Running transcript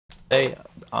Hey,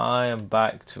 I am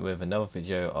back with another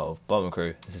video of Bomber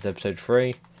Crew. This is episode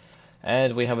 3,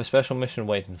 and we have a special mission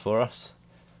waiting for us,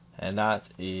 and that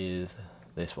is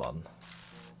this one.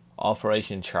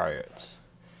 Operation Chariot.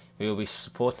 We will be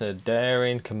supporting a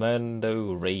daring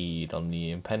commando raid on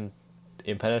the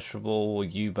impenetrable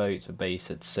U-boat base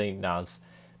at St.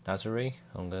 Nazareth,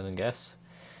 I'm going to guess.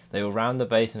 They will round the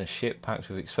base in a ship packed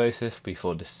with explosives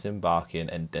before disembarking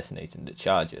and detonating the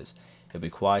charges. It'll be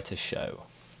quite a show.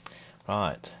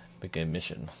 Right, begin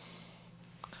mission.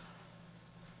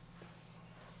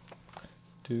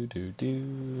 Oh,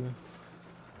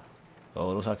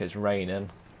 it looks like it's raining.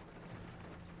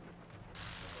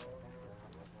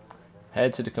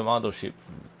 Head to the commando ship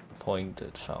point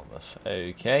at Falmouth.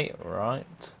 Okay,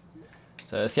 right.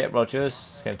 So let's get Rogers.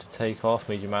 It's going to take off,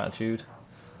 medium altitude.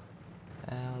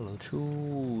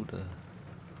 Altitude.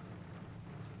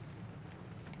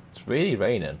 It's really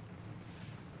raining.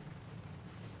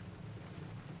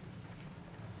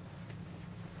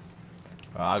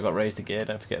 Right, I got raised the gear,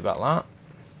 don't forget about that.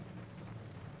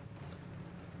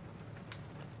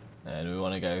 And we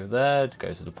want to go there, to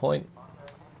go to the point.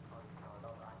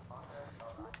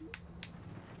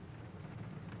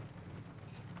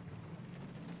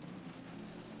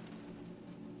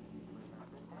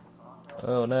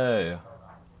 Oh no.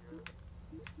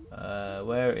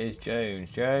 Where is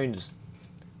Jones? Jones!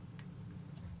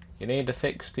 You need to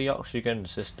fix the oxygen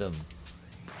system.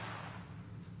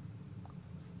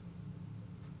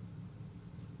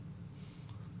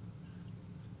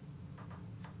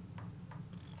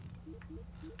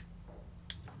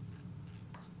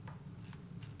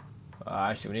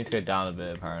 Actually, we need to go down a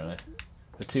bit apparently.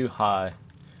 We're too high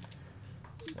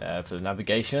for the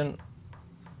navigation.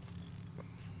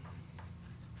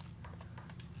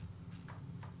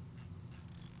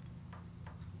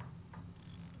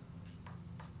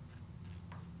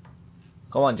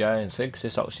 Come on, Jones, fix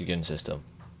this oxygen system.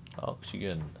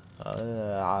 Oxygen.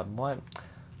 I might.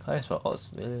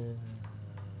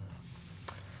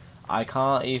 I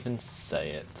can't even say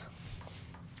it.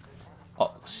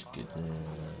 Oxygen.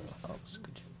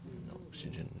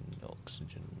 Oxygen.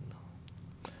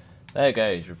 There it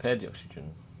goes. Repair the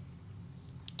oxygen.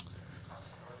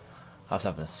 I was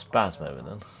having a spasm over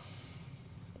then.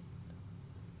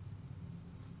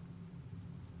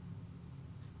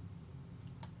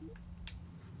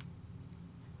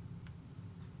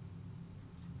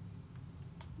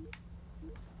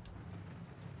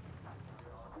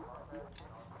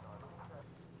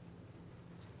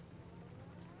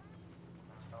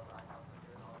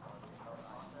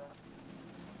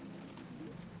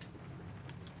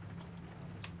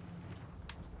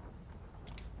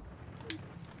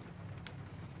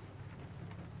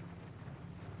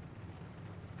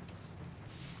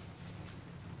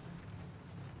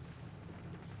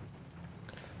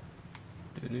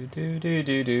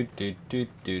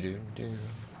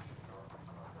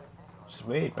 It's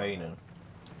really raining.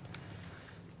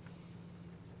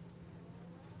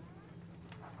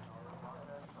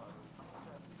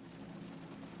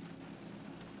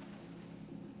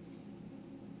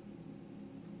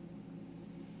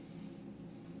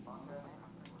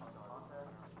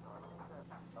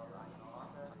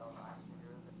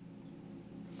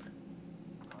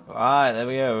 Right, there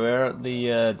we go. We're at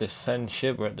the defense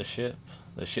ship. We're at the ship.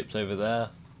 The ship's over there.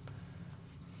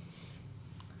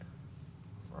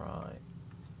 Right.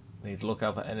 Need to look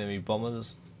out for enemy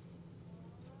bombers.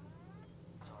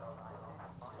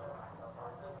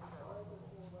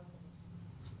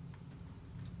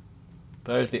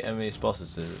 Both the enemy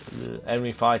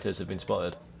fighters have been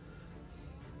spotted.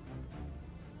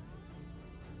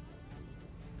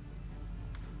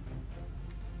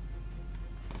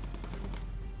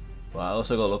 Well, I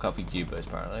also got to look out for U-boats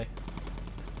apparently.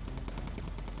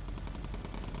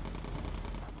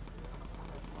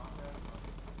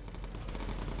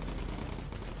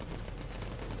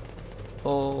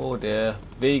 Oh dear,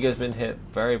 Viga's been hit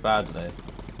very badly.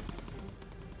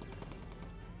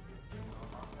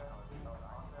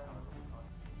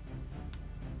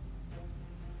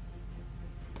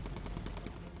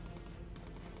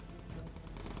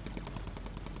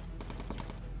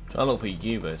 Trying to look for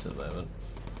U-boats at the moment.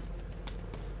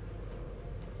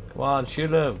 Come on,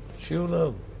 shoot them! Shoot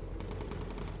them!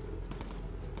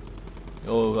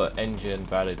 Oh, we've got engine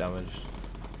badly damaged.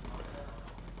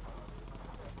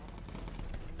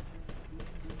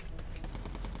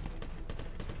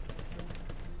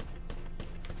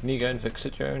 Can you go and fix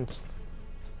it, Jones?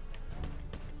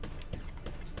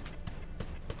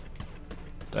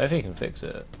 Don't know if he can fix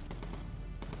it.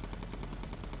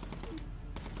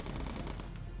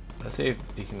 Let's see if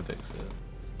he can fix it.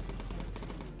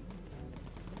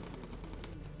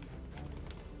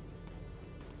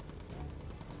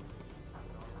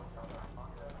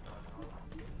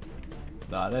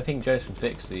 No, I don't think Joe's can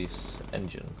fix this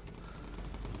engine.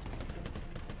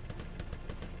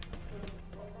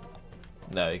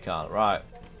 No, he can't. Right.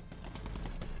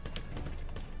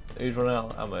 Who's running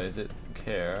out of ammo? Is it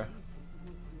Care?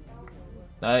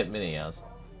 No, Minnie has.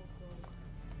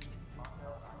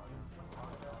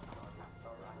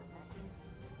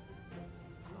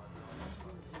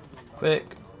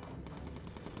 Quick!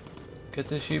 Get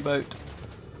to the shoe boat.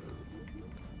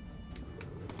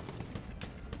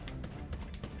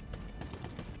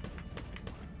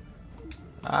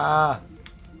 Ah!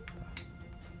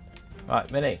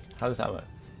 Right, Minnie, how's ammo?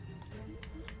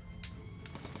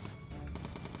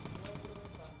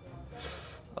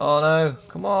 Oh no,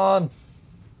 come on!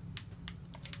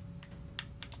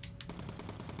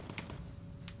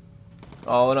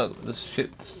 Oh no, the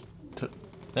ship's...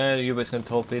 No, the U-boat's going to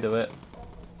torpedo it.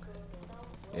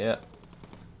 Yeah.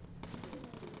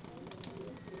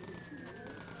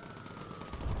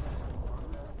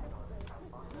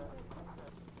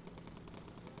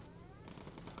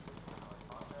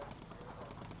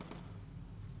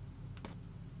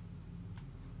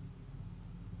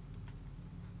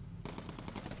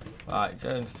 Right,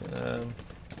 Jones,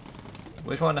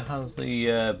 which one has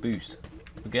the boost?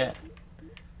 Forget.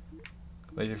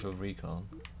 Ready for recon.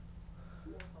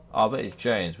 Oh, I bet it's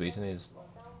Jones, but he's in his...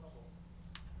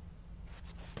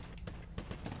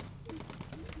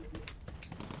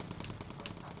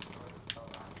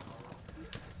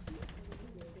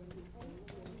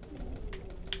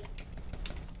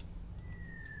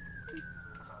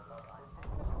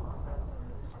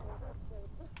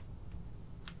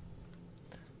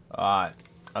 Alright,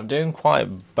 I'm doing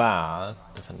quite bad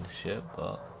defending the ship,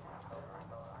 but...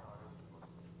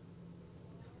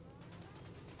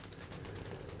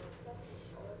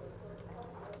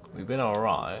 We've been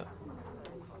alright.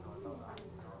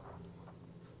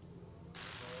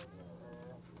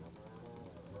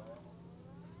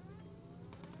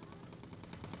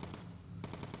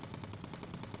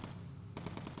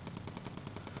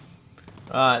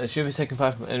 Alright, the ship is taking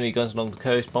fire from enemy guns along the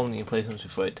coast, bombing the emplacements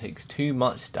before it takes too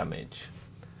much damage.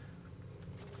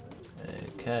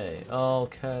 Okay,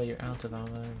 okay, you're out of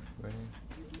ammo. Really?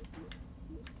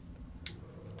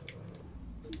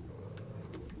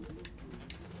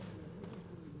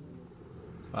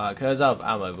 Alright, Kerr's out of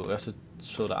ammo, but we have to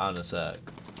sort it out in a sec.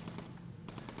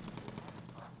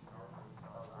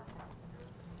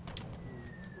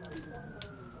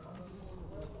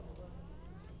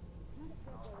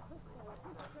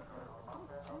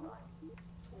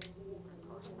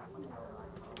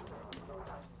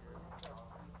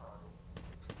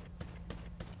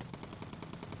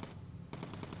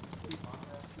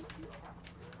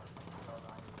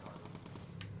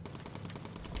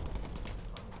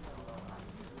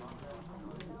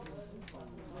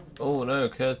 Oh no,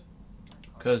 Kerr's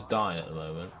dying at the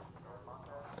moment.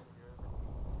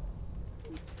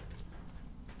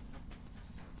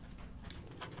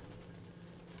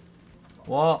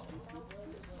 What?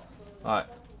 Alright.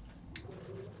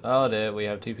 Oh dear, we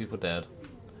have 2 people dead.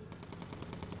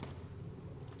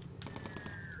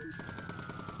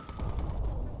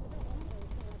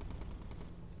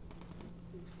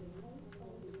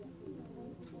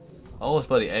 Oh, it's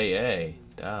by the AA.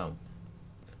 Damn.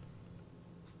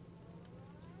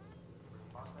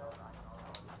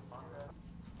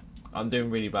 I'm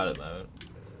doing really bad at the moment.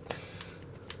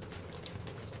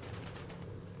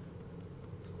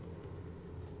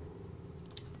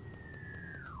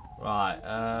 Right,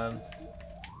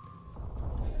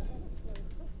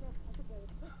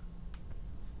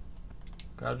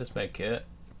 grab this med kit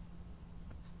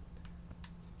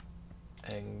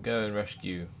and go and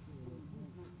rescue.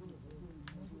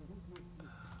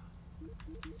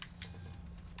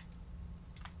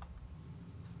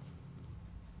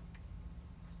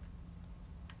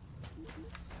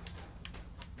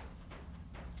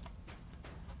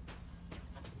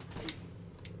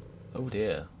 Oh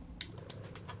dear.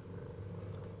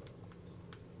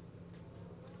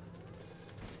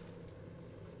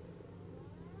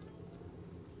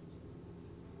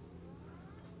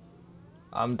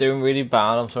 I'm doing really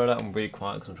bad. I'm sorry that I'm really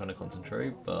quiet because I'm trying to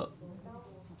concentrate, but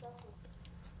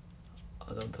I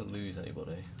don't want to lose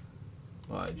anybody.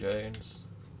 Right, Jones.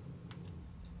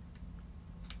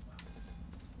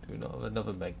 Do we not have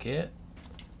another med kit?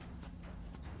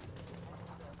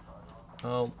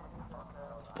 Oh,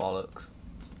 bollocks.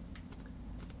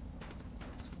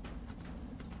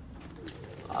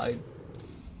 I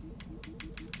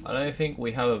don't think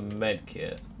we have a med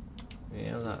kit.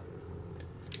 You know that.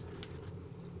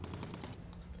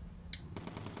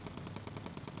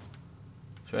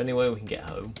 Is there any way we can get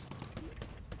home?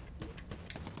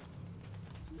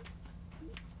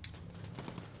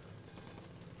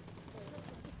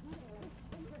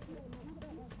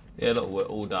 Yeah, look, we're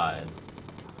all dying.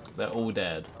 They're all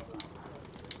dead.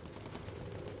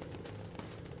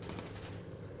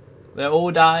 They're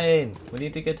all dying. We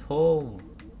need to get home.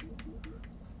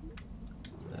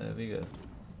 There we go.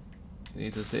 You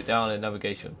need to sit down in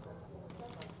navigation.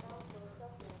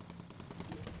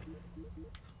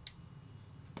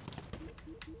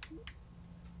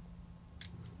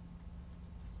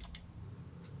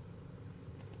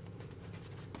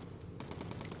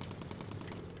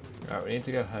 Right, we need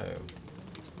to go home.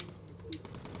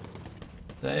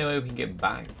 Is there any way we can get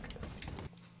back?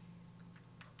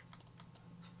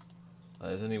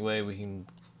 Is there any way we can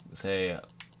say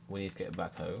we need to get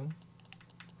back home?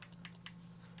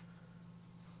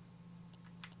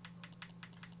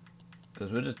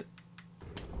 Because we're just...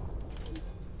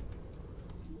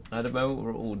 At the moment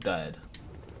we're all dead.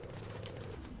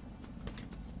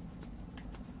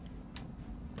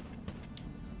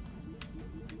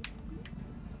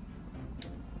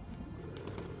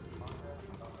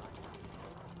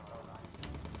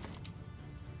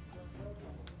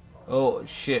 Oh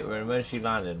shit, we're emergency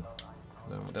landing.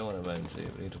 No, we don't want emergency,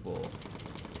 we need to board.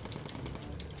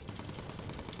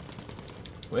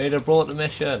 We need to abort the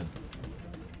mission!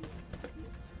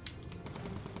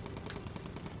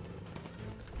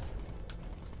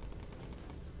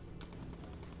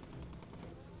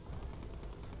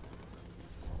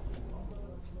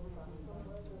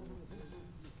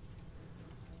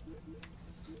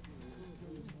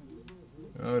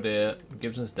 Oh dear,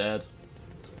 Gibson's dead.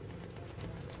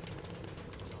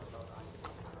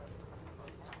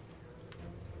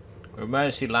 We're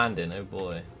emergency landing, oh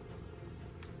boy.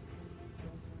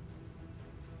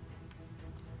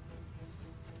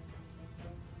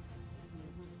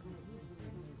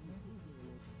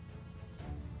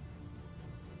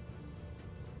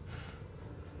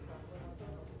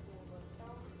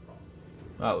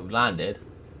 Right, we've landed.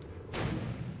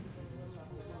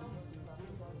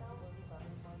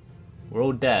 We're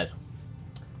all dead.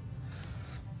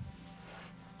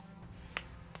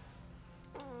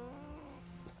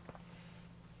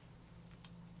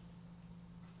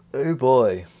 Oh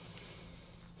boy.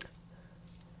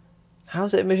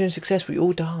 How's it a mission success? We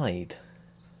all died.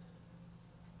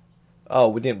 Oh,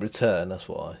 we didn't return, that's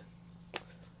why.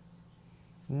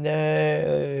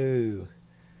 No.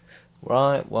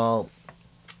 Right, well,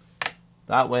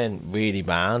 that went really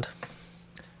bad.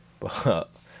 But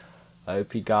I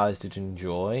hope you guys did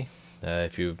enjoy.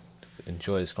 If you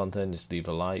enjoy this content, just leave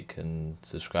a like and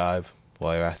subscribe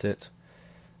while you're at it.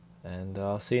 And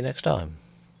I'll see you next time.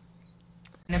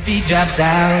 The beat drops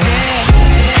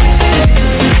out.